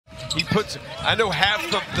He puts, I know half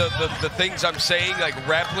of the things I'm saying, like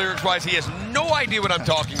rap lyrics wise, he has no idea what I'm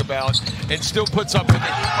talking about and still puts up with it.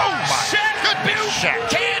 Oh my, Shaq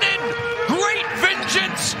Buchanan, great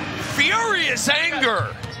vengeance, furious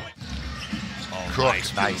anger. Cook,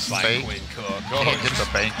 nice fake. Can't hit the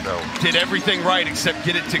bank though. Did everything right except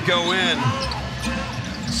get it to go in.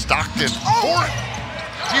 Stockton for it.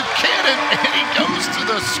 Buchanan, and he goes to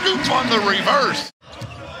the scoop on the reverse.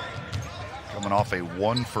 Coming off a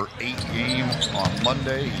 1-for-8 game on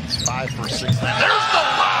Monday. He's 5 for 6. And there's the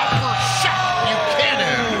lob for Shaq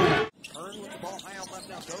Buchanan. Earn with the ball high out left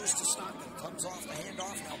now, goes to Stockton, comes off the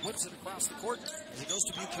handoff, now whips it across the court as he goes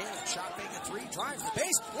to Buchanan. Shot fake at 3, drives the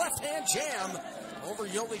base, left hand jam over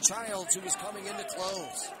Yoli Childs, who is coming into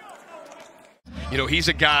close. You know, he's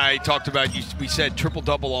a guy, talked about, we said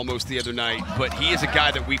triple-double almost the other night, but he is a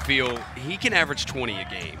guy that we feel he can average 20 a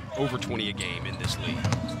game, over 20 a game in this league.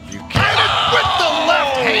 Buchanan with the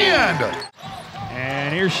left hand.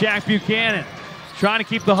 And here's Shaq Buchanan trying to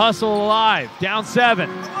keep the hustle alive. Down 7.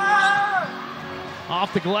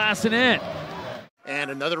 Off the glass and in.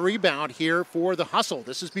 And another rebound here for the hustle.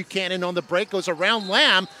 This is Buchanan on the break, goes around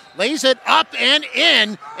Lamb, lays it up and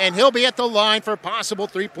in, and he'll be at the line for a possible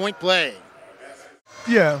three-point play.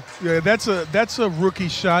 Yeah, that's a rookie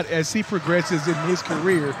shot. As he progresses in his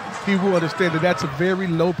career, he will understand that that's a very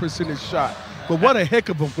low percentage shot. But what a heck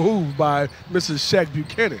of a move by Mr. Shaq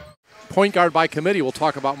Buchanan. Point guard by committee. We'll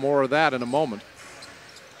talk about more of that in a moment.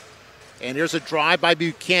 And here's a drive by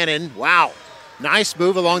Buchanan. Wow. Nice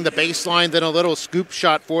move along the baseline, then a little scoop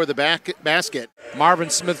shot for the basket. Marvin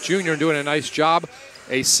Smith Jr. doing a nice job.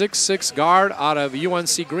 A 6'6" guard out of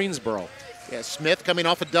UNC Greensboro. Yeah, Smith coming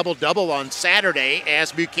off a double-double on Saturday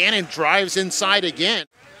as Buchanan drives inside again.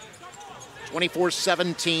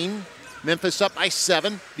 24-17. Memphis up by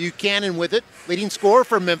 7. Buchanan with it. Leading scorer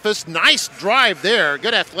for Memphis. Nice drive there.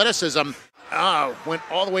 Good athleticism. Went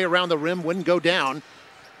all the way around the rim. Wouldn't go down.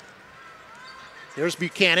 Here's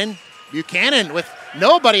Buchanan. Buchanan with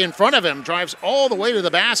nobody in front of him. Drives all the way to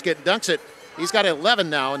the basket. Dunks it. He's got 11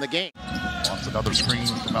 now in the game. Wants another screen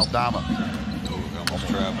from Aldama. Almost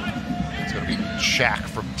travel. It's going to be Shaq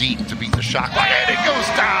from deep to beat the shot clock. And it goes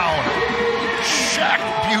down. Shaq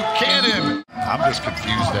Buchanan. I'm just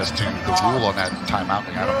confused as to the rule on that timeout.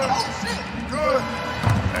 I don't know.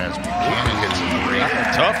 As Buchanan hits a 3. A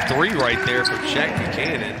tough 3 right there from Shaq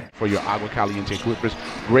Buchanan. For your Agua Caliente Clippers,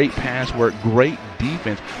 great pass work, great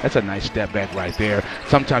defense. That's a nice step back right there.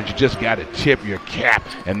 Sometimes you just got to tip your cap,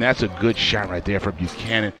 and that's a good shot right there for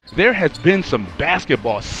Buchanan. There has been some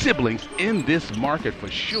basketball siblings in this market for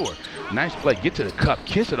sure. Nice play, get to the cup,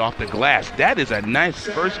 kiss it off the glass. That is a nice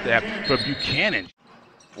first step for Buchanan.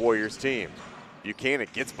 Warriors team. Buchanan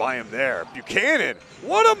gets by him there. Buchanan,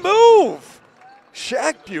 what a move!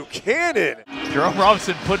 Shaq Buchanan. Jerome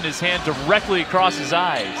Robinson putting his hand directly across his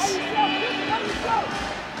eyes.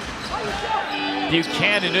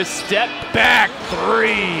 Buchanan, a step back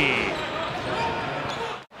 3.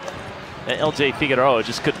 And LJ Figueroa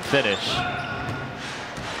just couldn't finish.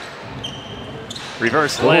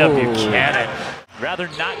 Reverse layup, Buchanan. Rather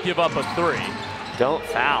not give up a 3. Don't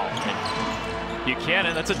foul. And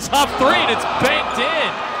Buchanan, that's a tough 3, and it's banked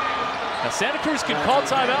in. Now Santa Cruz can call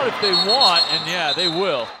timeout if they want, and yeah, they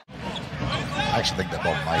will. I actually think that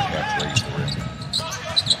ball might have raised the rim.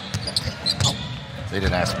 They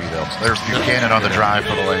didn't ask me though. There's Buchanan on the drive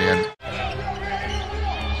for the lay-in.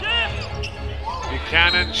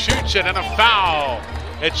 Buchanan shoots it and a foul.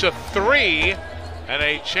 It's a 3 and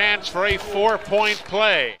a chance for a 4-point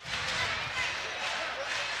play.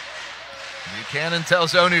 Buchanan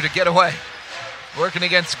tells Onu to get away. Working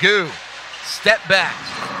against Goo. Step back.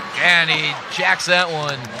 And he jacks that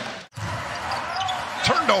one.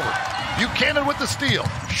 Turned over. Buchanan with the steal.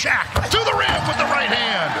 Shaq to the rim with the right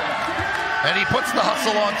hand. And he puts the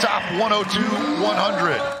hustle on top,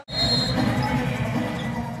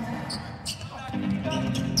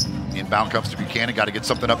 102-100. Inbound comes to Buchanan. Got to get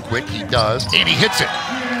something up quick. He does. And he hits it.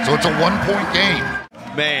 So it's a 1-point game.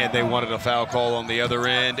 Man, they wanted a foul call on the other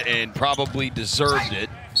end and probably deserved it.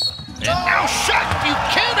 And now Shaq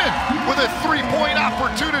Buchanan with a 3-point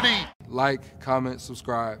opportunity. Like, comment,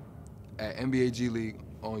 subscribe at NBA G League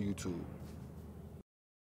on YouTube.